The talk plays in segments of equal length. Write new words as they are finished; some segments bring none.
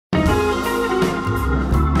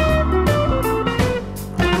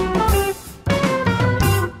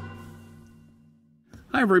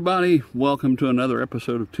Hi everybody, welcome to another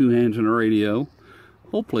episode of Two Hands in a Radio.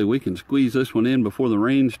 Hopefully we can squeeze this one in before the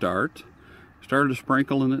rain starts. Started to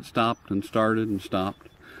sprinkle and it stopped and started and stopped.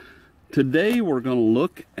 Today we're going to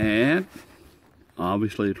look at,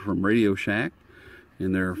 obviously it's from Radio Shack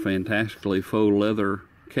in their fantastically faux leather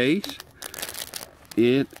case.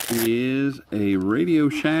 It is a Radio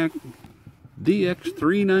Shack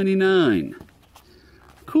DX-399.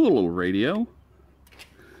 Cool little radio.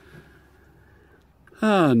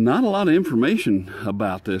 Not a lot of information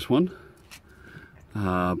about this one.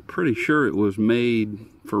 Pretty sure it was made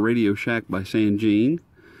for Radio Shack by Sangean,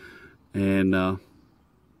 and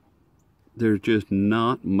there's just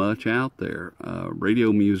not much out there.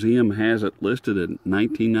 Radio Museum has it listed at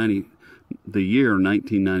the year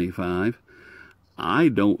 1995. I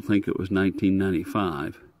don't think it was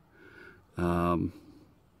 1995,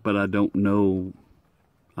 but I don't know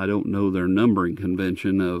their numbering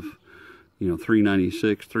convention of,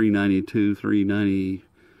 396, 392,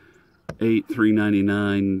 398,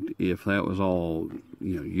 399, if that was all,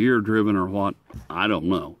 year driven or what, I don't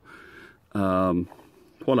know.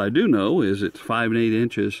 What I do know is it's 5 1/8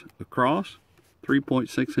 inches across,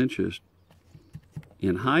 3.6 inches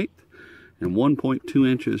in height, and 1.2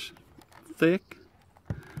 inches thick.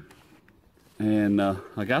 And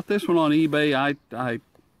I got this one on eBay.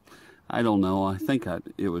 I don't know. I think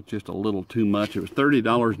it was just a little too much. It was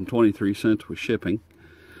 $30.23 with shipping.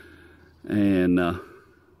 And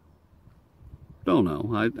don't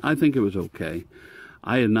know. I think it was okay.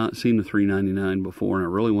 I had not seen the $399 before, and I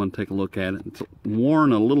really want to take a look at it. It's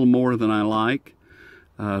worn a little more than I like.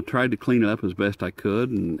 Tried to clean it up as best I could,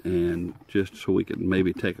 and just so we could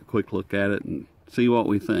maybe take a quick look at it and see what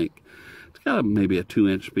we think. It's got maybe a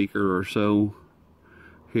 2-inch speaker or so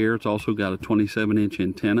here. It's also got a 27-inch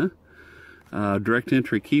antenna. Direct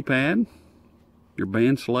entry keypad. Your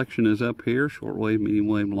band selection is up here: shortwave, medium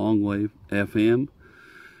wave, long wave, FM.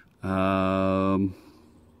 The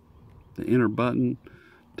enter button,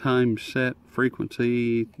 time set,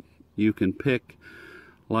 frequency. You can pick,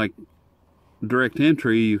 like direct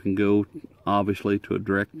entry, you can go obviously to a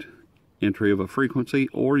direct entry of a frequency,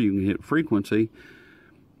 or you can hit frequency.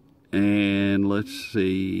 And let's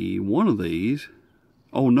see, one of these,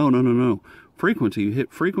 oh no. Frequency, you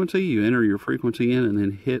hit frequency, you enter your frequency in, and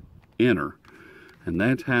then hit enter. And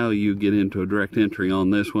that's how you get into a direct entry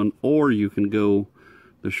on this one. Or you can go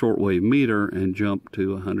the shortwave meter and jump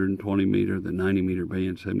to 120 meter, the 90 meter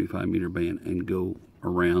band, 75 meter band, and go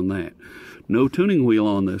around that. No tuning wheel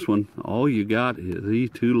on this one. All you got is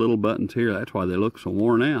these two little buttons here. That's why they look so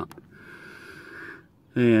worn out.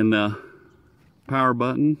 And power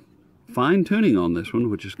button. Fine tuning on this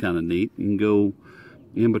one, which is kind of neat. You can go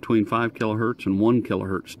in between 5 kilohertz and 1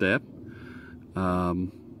 kilohertz step. Got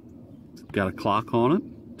a clock on it.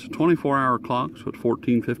 It's a 24-hour clock, so it's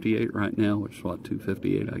 14:58 right now, which is what,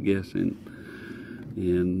 2:58 I guess in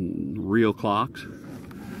real clocks.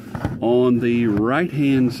 On the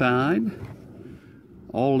right-hand side,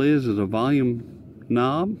 all it is a volume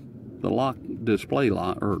knob. The lock, display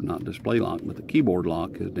lock, or not display lock, but the keyboard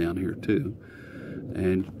lock is down here too.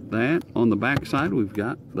 And that, on the back side, we've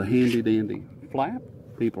got the handy-dandy flap.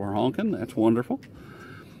 People are honking. That's wonderful.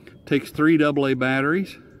 Takes 3 AA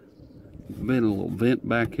batteries. Been a little vent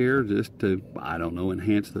back here just to, I don't know,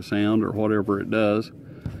 enhance the sound or whatever it does.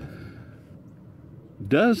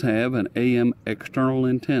 Does have an AM external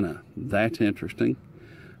antenna. That's interesting.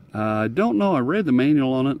 I don't know. I read the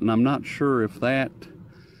manual on it, and I'm not sure if that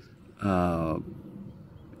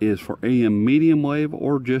is for AM medium wave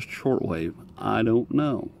or just shortwave. I don't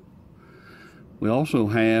know. We also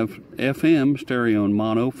have FM stereo and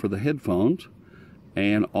mono for the headphones,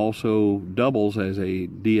 and also doubles as a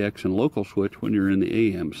DX and local switch when you're in the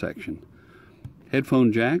AM section.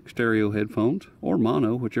 Headphone jack, stereo headphones, or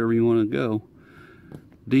mono, whichever you want to go.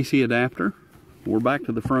 DC adapter. We're back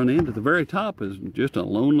to the front end. At the very top is just a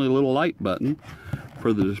lonely little light button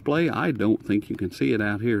for the display. I don't think you can see it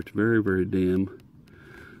out here. It's very, very dim.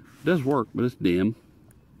 It does work, but it's dim.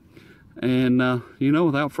 And,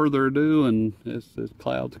 without further ado, and as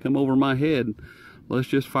clouds come over my head, let's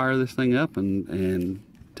just fire this thing up and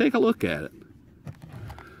take a look at it.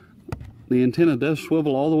 The antenna does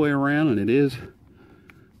swivel all the way around, and it is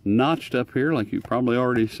notched up here, like you've probably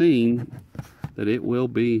already seen, that it will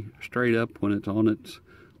be straight up when it's on its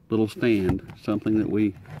little stand, something that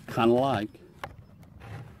we kind of like.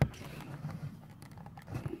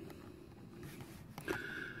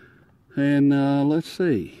 And let's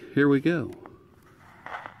see, here we go.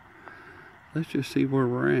 Let's just see where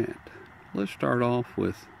we're at. Let's start off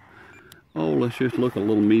with, let's just look at a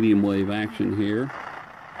little medium wave action here.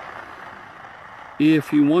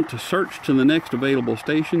 If you want to search to the next available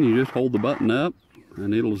station, you just hold the button up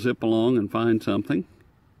and it'll zip along and find something.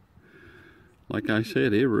 Like I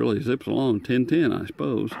said, it really zips along 1010, I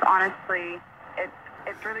suppose. Honestly,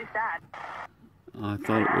 it's really sad. I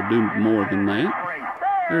thought it would do more than that.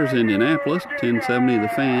 There's Indianapolis, 1070 The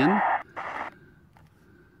Fan.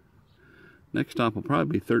 Next stop will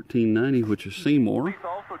probably be 1390, which is Seymour.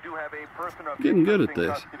 Getting good at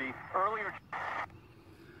this.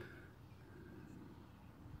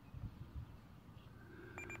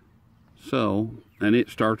 So, and it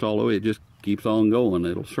starts all the way, it just keeps on going,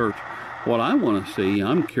 it'll search. What I want to see,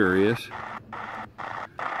 I'm curious.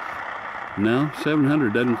 No,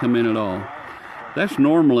 700 doesn't come in at all. That's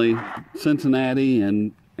normally Cincinnati,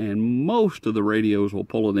 and most of the radios will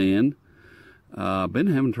pull it in. I've been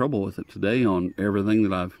having trouble with it today on everything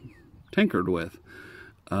that I've tinkered with.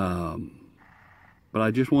 But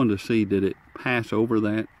I just wanted to see, did it pass over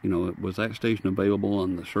that? You know, was that station available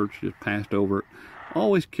and the search just passed over it?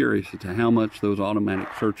 Always curious as to how much those automatic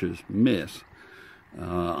searches miss.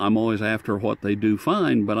 I'm always after what they do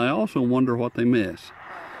find, but I also wonder what they miss.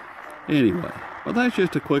 Anyway, well, that's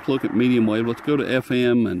just a quick look at medium wave. Let's go to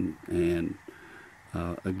FM, and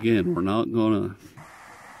again, we're not going to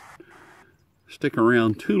stick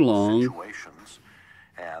around too long.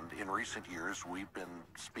 And in recent years, we've been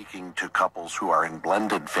speaking to couples who are in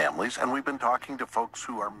blended families, and we've been talking to folks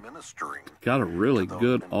who are ministering. Got a really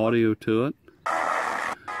good audio to it.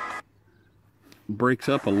 Breaks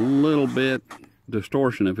up a little bit,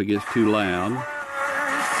 distortion if it gets too loud.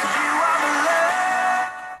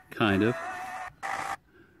 Kind of.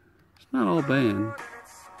 It's not all bad.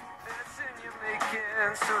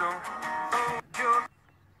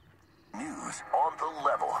 News on the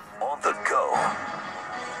level, on the go.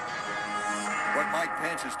 What Mike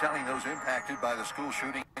Pence is telling those impacted by the school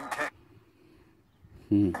shooting in Texas.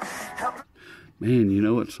 Man, you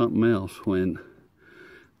know it's something else when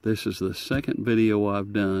this is the second video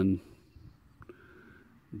I've done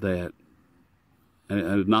that,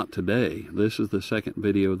 not today, this is the second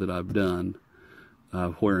video that I've done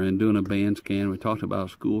where in doing a band scan we talked about a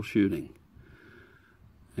school shooting.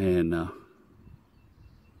 And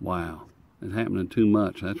wow, it's happening too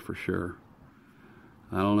much, that's for sure.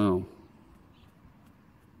 I don't know.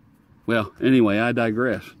 Well, anyway, I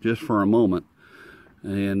digress just for a moment.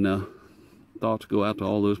 And thoughts go out to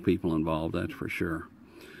all those people involved, that's for sure.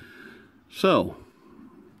 So,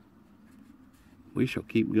 we shall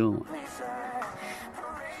keep going.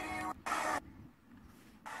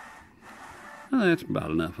 Well, that's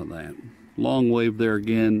about enough of that. Long wave there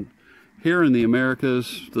again. Here in the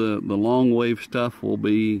Americas, the long wave stuff will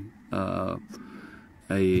be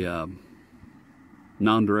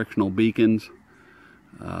non-directional beacons.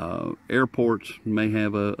 Airports may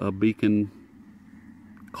have a beacon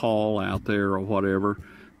call out there or whatever.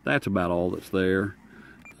 That's about all that's there.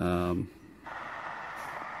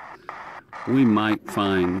 We might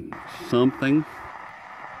find something.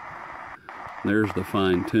 There's the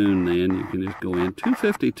fine tune then. You can just go in.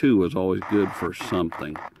 252 was always good for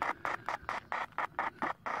something.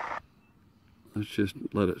 Let's just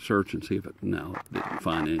let it search and see if it... No, it didn't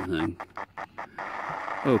find anything.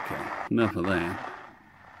 Okay, enough of that.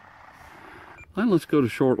 Well, let's go to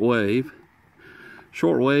shortwave.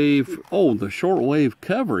 Shortwave, oh, the shortwave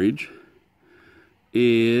coverage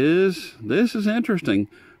is, this is interesting.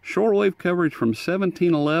 Shortwave coverage from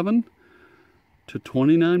 1711 to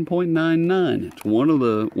 29.99. It's one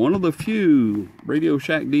of the few Radio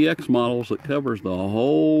Shack DX models that covers the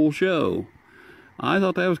whole show. I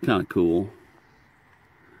thought that was kind of cool.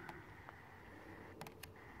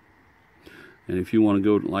 And if you want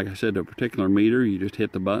to go, like I said, to a particular meter, you just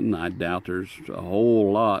hit the button. I doubt there's a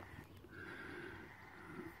whole lot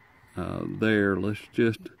there. Let's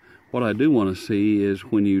just, what I do want to see is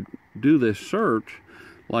when you do this search,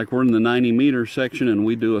 like we're in the 90 meter section and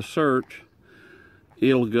we do a search,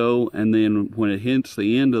 it'll go, and then when it hits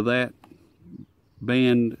the end of that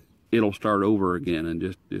band, it'll start over again and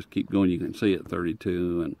just keep going. You can see it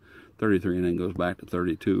 32 and 33 and then goes back to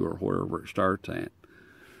 32 or wherever it starts at.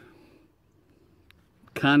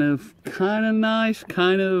 Kind of nice,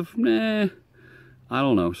 kind of, nah, I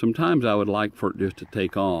don't know. Sometimes I would like for it just to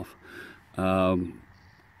take off.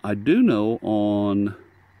 I do know on,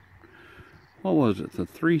 what was it, the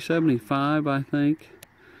 375, I think,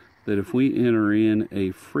 that if we enter in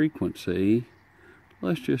a frequency,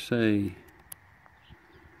 let's just say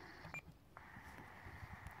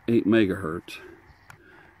 8 megahertz,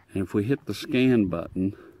 and if we hit the scan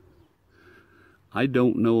button, I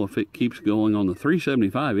don't know if it keeps going on the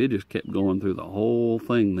 375. It just kept going through the whole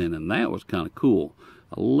thing then, and that was kind of cool.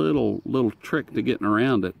 A little trick to getting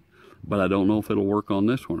around it. but I don't know if it'll work on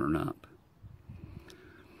this one or not.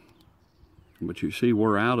 But you see,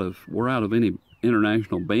 we're out of any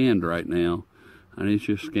international band right now, and it's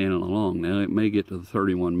just scanning along. Now it may get to the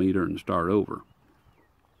 31 meter and start over.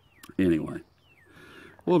 Anyway,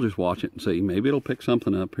 we'll just watch it and see. Maybe it'll pick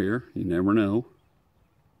something up here. You never know.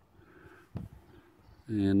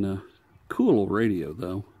 And cool little radio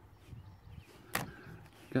though.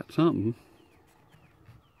 Got something.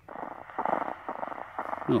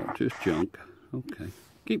 No, just junk. Okay,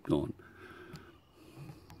 keep going.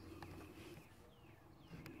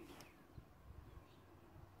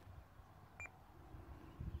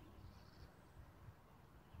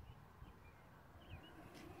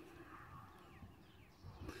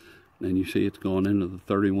 And you see it's going into the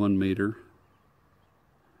 31 meter.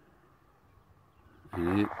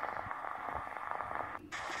 And it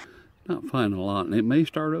not finding a lot, and it may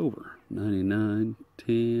start over. 99,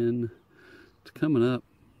 10. It's coming up.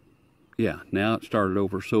 Yeah, now it started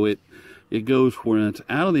over. So it goes when it's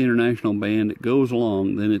out of the international band, it goes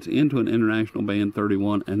along, then it's into an international band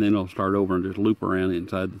 31, and then it'll start over and just loop around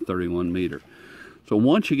inside the 31 meter. So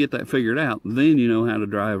once you get that figured out, then you know how to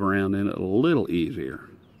drive around in it a little easier.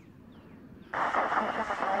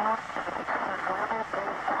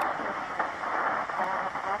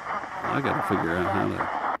 I gotta figure out how to,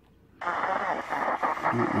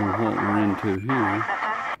 I don't know what we're into here.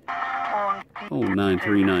 Oh,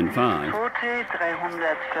 9395.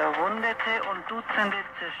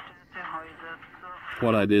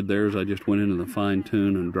 What I did there is I just went into the fine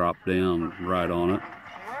tune and dropped down right on it.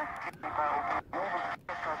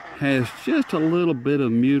 Has just a little bit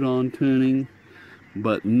of mute on tuning,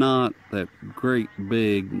 but not that great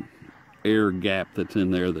big air gap that's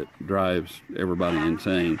in there that drives everybody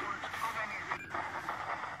insane.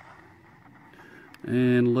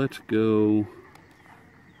 And let's go,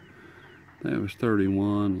 that was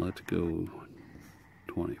 31, let's go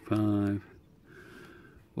 25.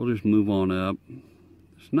 We'll just move on up.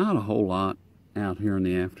 There's not a whole lot out here in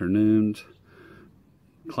the afternoons.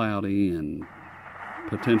 Cloudy and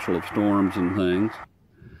potential of storms and things.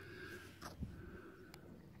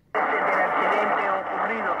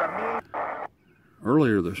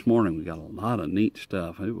 Earlier this morning we got a lot of neat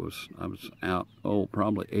stuff. I was out,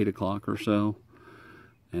 probably 8 o'clock or so,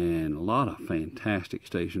 and a lot of fantastic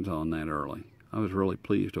stations on that early. I was really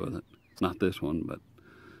pleased with it. Not this one, but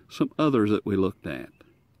some others that we looked at.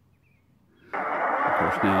 Of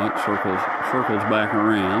course, now it circles back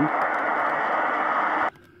around.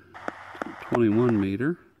 21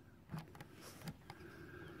 meter.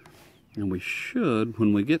 And we should,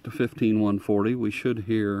 when we get to 15140, we should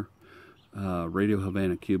hear Radio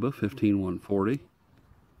Havana, Cuba, 15140.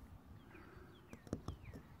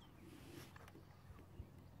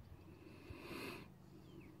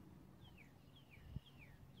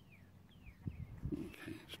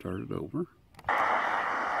 Okay, started over.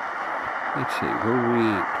 Let's see, where are we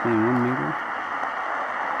at? 21 meter?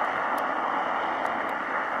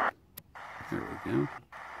 There we go.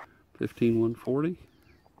 15140.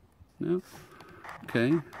 No?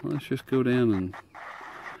 Okay, let's just go down and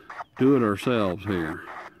do it ourselves here.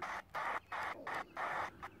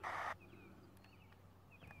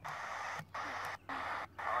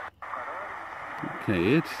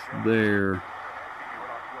 Okay, it's there.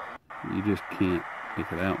 You just can't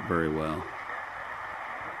pick it out very well.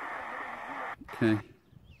 Okay.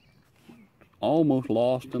 Almost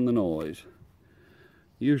lost in the noise.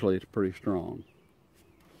 Usually it's pretty strong.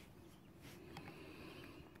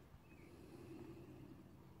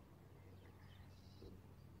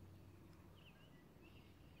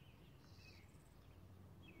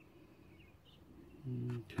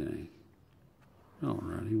 Okay.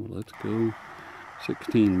 Alrighty, well let's go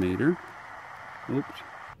 16 meter. Oops.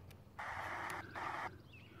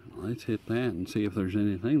 Let's hit that and see if there's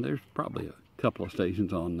anything. There's probably a couple of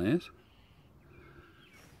stations on this.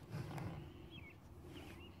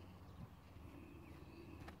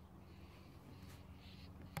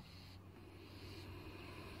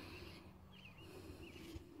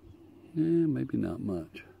 Yeah, maybe not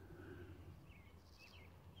much.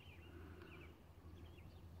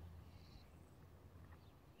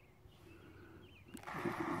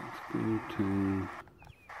 Go to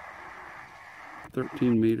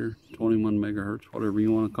 13 meter, 21 megahertz, whatever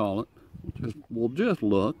you want to call it. We'll just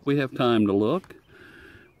look. We have time to look.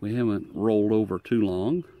 We haven't rolled over too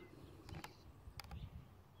long.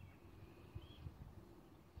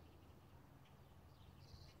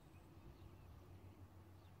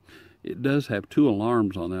 It does have 2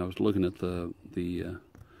 alarms on there. I was looking at the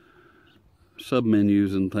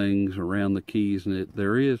sub-menus and things around the keys, and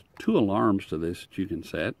there is 2 alarms to this that you can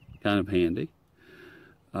set. Kind of handy.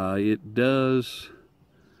 It does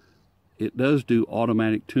do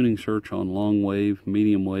automatic tuning search on long wave,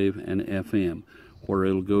 medium wave, and FM, where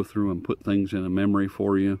it'll go through and put things in a memory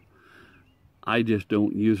for you. I just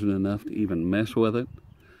don't use it enough to even mess with it.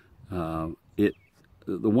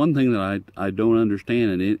 The one thing that I don't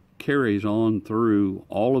understand, and it carries on through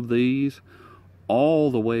all of these,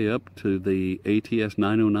 all the way up to the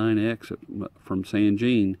ATS-909X from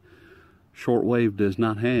Sangean, shortwave does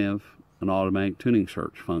not have an automatic tuning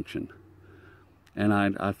search function. And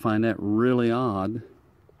I find that really odd.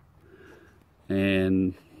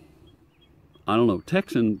 And I don't know,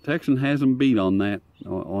 Texan has them beat on that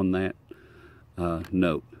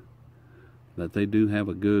note, that they do have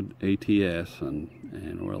a good ATS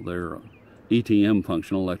and well, their ETM,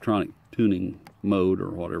 functional electronic tuning mode, or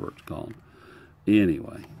whatever it's called.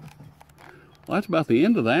 Anyway, well, that's about the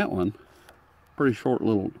end of that one. Pretty short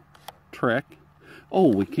little trek. Oh,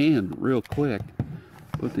 we can real quick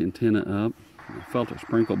put the antenna up. I felt a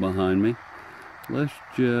sprinkle behind me. Let's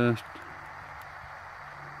just,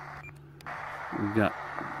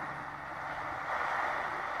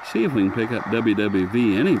 see if we can pick up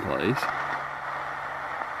WWV anyplace.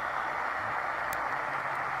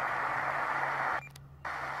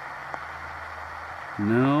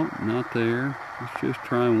 No, not there. Let's just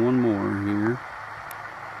try one more here.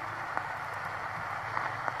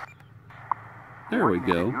 There we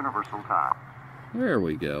go. Universal time. There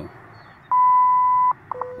we go.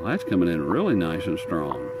 Well, that's coming in really nice and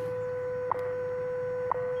strong.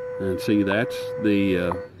 And see, that's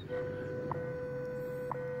the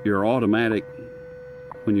your automatic,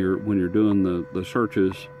 when you're doing the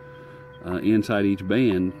searches inside each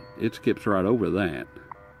band, it skips right over that.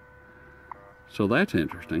 So that's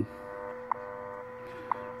interesting.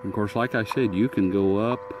 And of course, like I said, you can go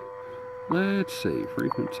up, let's see,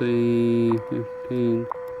 frequency 15.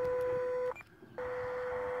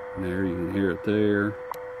 There, you can hear it there.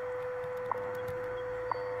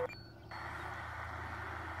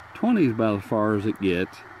 20 is about as far as it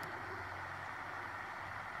gets.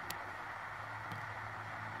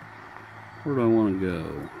 Where do I want to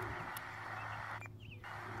go?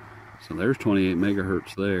 So there's 28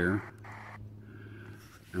 megahertz there.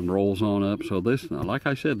 And rolls on up. So this, like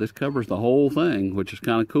I said, this covers the whole thing, which is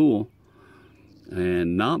kind of cool.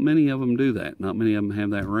 And not many of them do that. Not many of them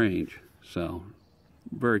have that range. So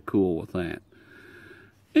very cool with that.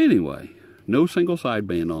 Anyway, no single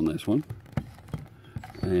sideband on this one.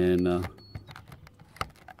 And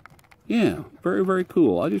yeah, very, very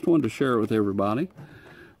cool. I just wanted to share it with everybody.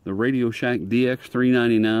 The Radio Shack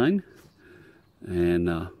DX-399.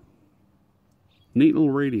 And neat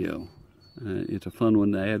little radio. It's a fun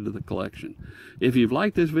one to add to the collection. If you've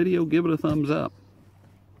liked this video, give it a thumbs up.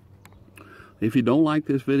 If you don't like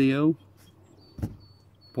this video,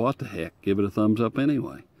 what the heck, give it a thumbs up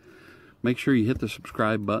anyway. Make sure you hit the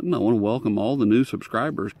subscribe button. I want to welcome all the new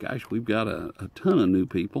subscribers. Gosh, we've got a ton of new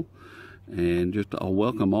people. And just I'll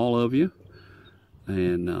welcome all of you.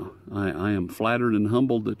 And I am flattered and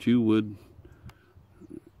humbled that you would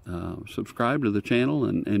subscribe to the channel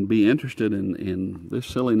and be interested in this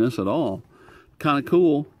silliness at all. Kind of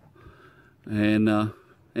cool. And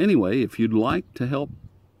anyway, if you'd like to help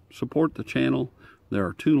support the channel, there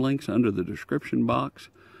are 2 links under the description box.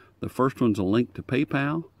 The first one's a link to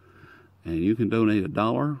PayPal, and you can donate $1,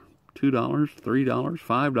 $2, $3,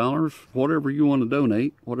 $5, whatever you want to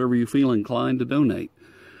donate, whatever you feel inclined to donate.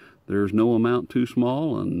 There's no amount too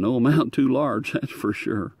small and no amount too large, that's for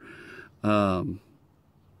sure. You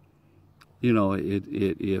know,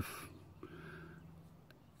 if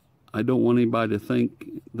I don't want anybody to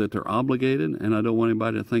think that they're obligated, and I don't want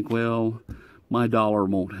anybody to think, well, my dollar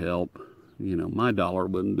won't help. You know, my dollar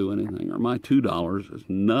wouldn't do anything, or my $2 is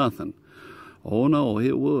nothing. Oh no,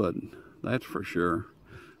 it would. That's for sure.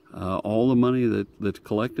 All the money that's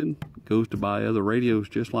collected goes to buy other radios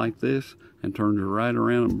just like this, and turns it right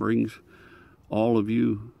around and brings all of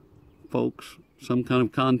you folks some kind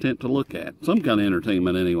of content to look at, some kind of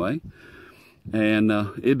entertainment anyway. And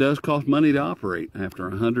it does cost money to operate. After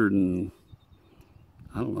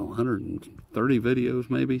 130 videos,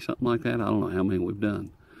 maybe something like that. I don't know how many we've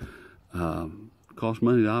done. Costs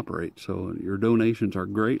money to operate, so your donations are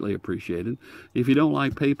greatly appreciated. If you don't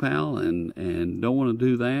like PayPal and don't want to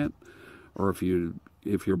do that, or if you're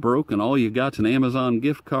broke and all you got's an Amazon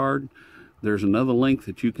gift card, there's another link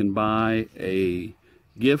that you can buy a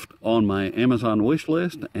gift on my Amazon wish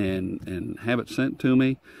list and have it sent to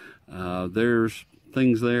me. There's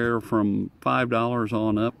things there from $5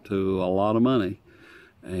 on up to a lot of money,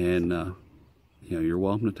 and you know, you're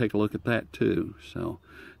welcome to take a look at that too. So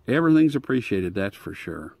everything's appreciated, that's for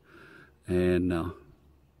sure. And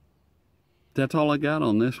That's all I got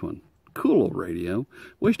on this one. Cool old radio.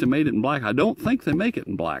 Wish they made it in black. I don't think they make it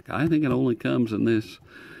in black. I think it only comes in this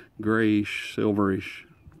grayish, silverish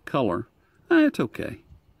color. It's okay.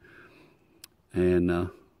 And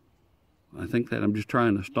I think that I'm just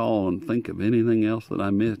trying to stall and think of anything else that I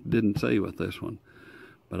didn't say with this one.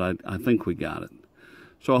 But I think we got it.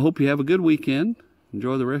 So I hope you have a good weekend.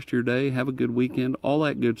 Enjoy the rest of your day. Have a good weekend. All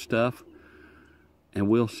that good stuff. And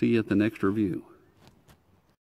we'll see you at the next review.